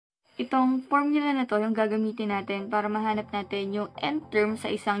itong formula na to yung gagamitin natin para mahanap natin yung nth term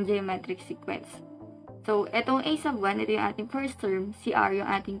sa isang geometric sequence. So, itong a sub 1, ito yung ating first term, si r yung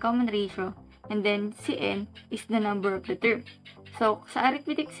ating common ratio, and then si n is the number of the term. So, sa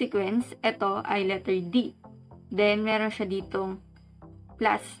arithmetic sequence, ito ay letter D. Then, meron siya ditong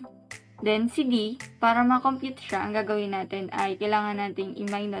plus. Then, si D, para ma-compute siya, ang gagawin natin ay kailangan nating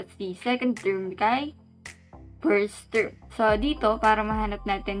i-minus si second term kay first term. So, dito, para mahanap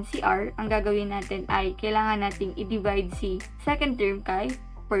natin si R, ang gagawin natin ay kailangan nating i-divide si second term kay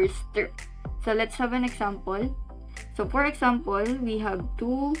first term. So, let's have an example. So, for example, we have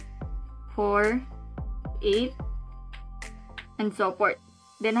 2, 4, 8, and so forth.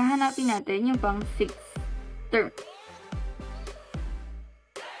 Then, hahanapin natin yung pang 6th term.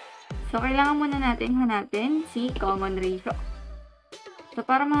 So, kailangan muna natin hanapin si common ratio. So,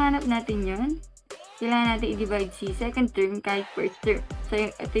 para mahanap natin yun, kailangan natin i-divide si second term kay first term. So,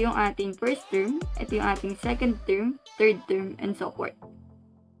 ito yung ating first term, ito yung ating second term, third term, and so forth.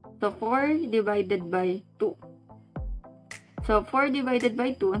 So, 4 divided by 2. So, 4 divided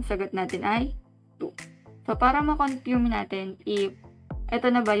by 2, ang sagot natin ay 2. So, para ma-confirm natin if ito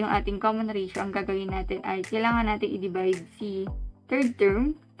na ba yung ating common ratio, ang gagawin natin ay kailangan natin i-divide si third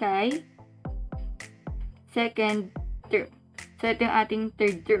term kay second term. So, ito yung ating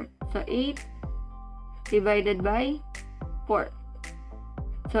third term. So, 8 divided by 4.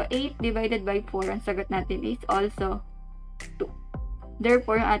 So, 8 divided by 4, ang sagot natin is also 2.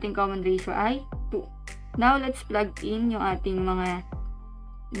 Therefore, yung ating common ratio ay 2. Now, let's plug in yung ating mga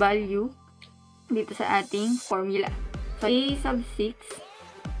value dito sa ating formula. So, a sub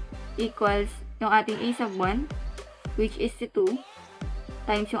 6 equals yung ating a sub 1, which is si 2,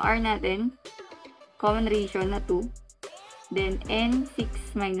 times yung r natin, common ratio na 2, then n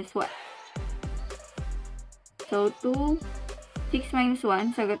 6 minus 1. So, 2, 6 minus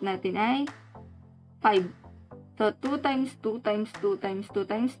 1, sagot natin ay 5. So, 2 times 2 times 2 times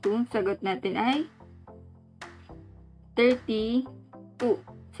 2 times 2, sagot natin ay 32.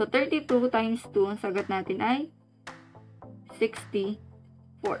 So, 32 times 2, ang sagot natin ay 64.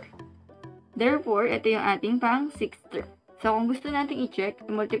 Therefore, ito yung ating pang 6th term. So, kung gusto natin i-check,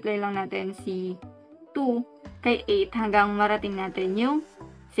 i-multiply lang natin si 2 kay 8 hanggang marating natin yung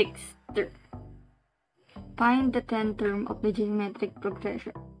 6th term. Find the 10th term of the geometric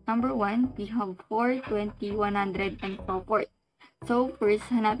progression. Number 1, we have 4, 20, 100, and so forth. So, first,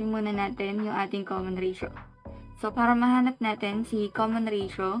 hanapin muna natin yung ating common ratio. So, para mahanap natin si common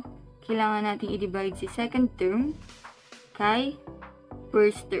ratio, kailangan natin i-divide si second term kay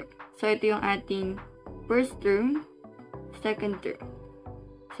first term. So, ito yung ating first term, second term.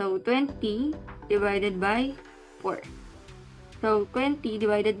 So, 20 divided by 4. So, 20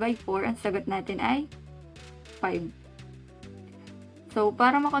 divided by 4, ang sagot natin ay 5. So,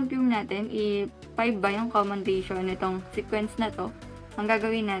 para ma-confirm natin, if 5 ba yung common ratio nitong sequence na to, ang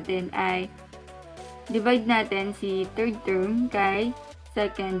gagawin natin ay divide natin si third term kay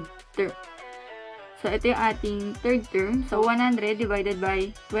second term. So, ito yung ating third term. So, 100 divided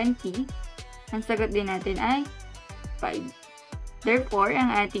by 20, ang sagot din natin ay 5. Therefore,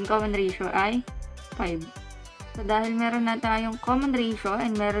 ang ating common ratio ay 5. So, dahil meron na tayong common ratio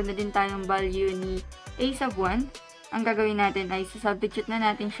and meron na din tayong value ni a sub 1, ang gagawin natin ay substitute na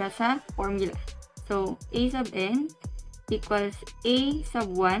natin siya sa formula. So, a sub n equals a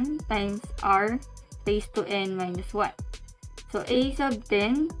sub 1 times r raised to n minus 1. So, a sub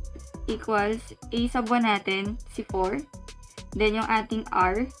 10 equals a sub 1 natin, si 4. Then, yung ating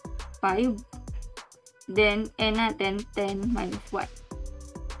r, 5. Then, n natin, 10 minus 1.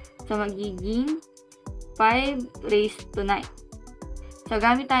 So, magiging 5 raised to 9. So,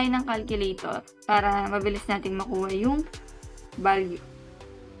 gamit tayo ng calculator para mabilis natin makuha yung value.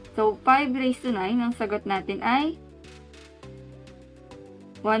 So, 5 raised to 9, ang sagot natin ay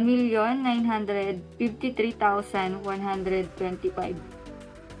 1,953,125.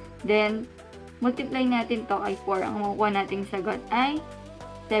 Then, multiply natin to ay 4. Ang makukuha nating sagot ay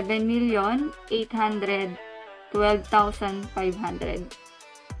 7,812,500.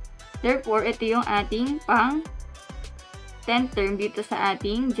 Therefore, ito yung ating pang 10th term dito sa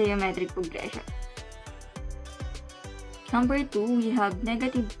ating geometric progression. Number 2, we have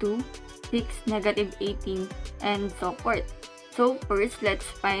negative 2, 6, negative 18, and so forth. So, first, let's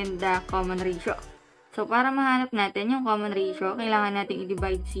find the common ratio. So, para mahanap natin yung common ratio, kailangan natin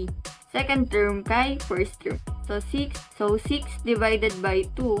i-divide si second term kay first term. So, 6 divided by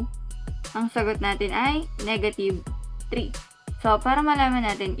 2, ang sagot natin ay negative 3. So, para malaman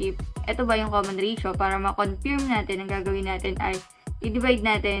natin if ito ba yung common ratio, para ma-confirm natin, ang gagawin natin ay i-divide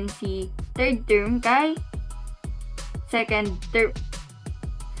natin si third term kay second term.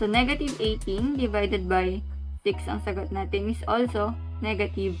 So, negative 18 divided by 6 ang sagot natin is also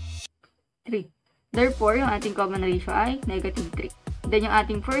negative 3. Therefore, yung ating common ratio ay negative 3. Then, yung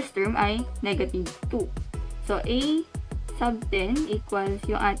ating first term ay negative 2. So, A sub 10 equals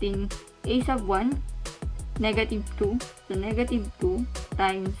yung ating A sub 1, negative 2. So, negative 2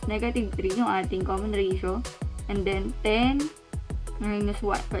 times negative 3 yung ating common ratio. And then, 10 minus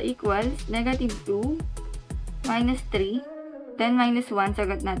 1 equals negative 2 minus 3. 10 minus 1,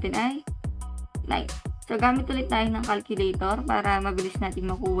 sagot natin ay 9. So, gamit ulit tayo ng calculator para mabilis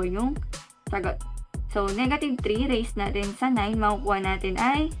natin makuha yung sagot. So, negative 3 raised natin sa 9, makukuha natin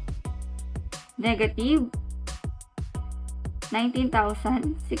ay negative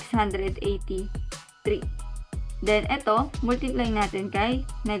 19,683. Then, ito, multiply natin kay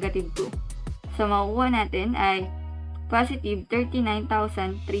negative 2. So, makukuha natin ay positive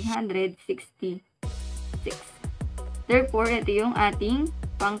 39,366. Therefore, ito yung ating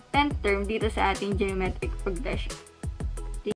pang 10th term dito sa ating geometric progression.